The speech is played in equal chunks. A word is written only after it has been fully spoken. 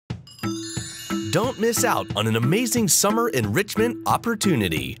Don't miss out on an amazing summer enrichment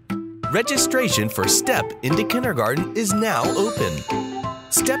opportunity. Registration for STEP into Kindergarten is now open.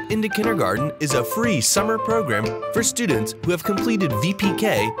 STEP into Kindergarten is a free summer program for students who have completed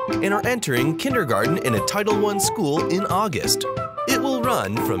VPK and are entering kindergarten in a Title I school in August. It will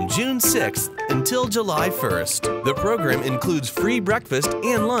run from June 6th until July 1st. The program includes free breakfast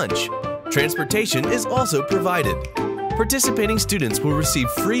and lunch. Transportation is also provided. Participating students will receive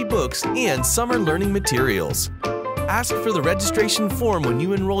free books and summer learning materials. Ask for the registration form when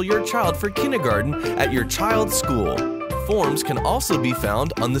you enroll your child for kindergarten at your child's school. Forms can also be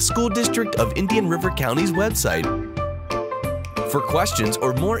found on the School District of Indian River County's website. For questions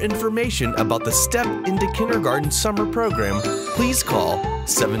or more information about the STEP into Kindergarten summer program, please call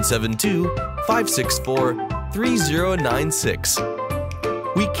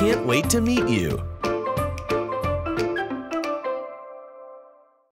 772-564-3096. We can't wait to meet you.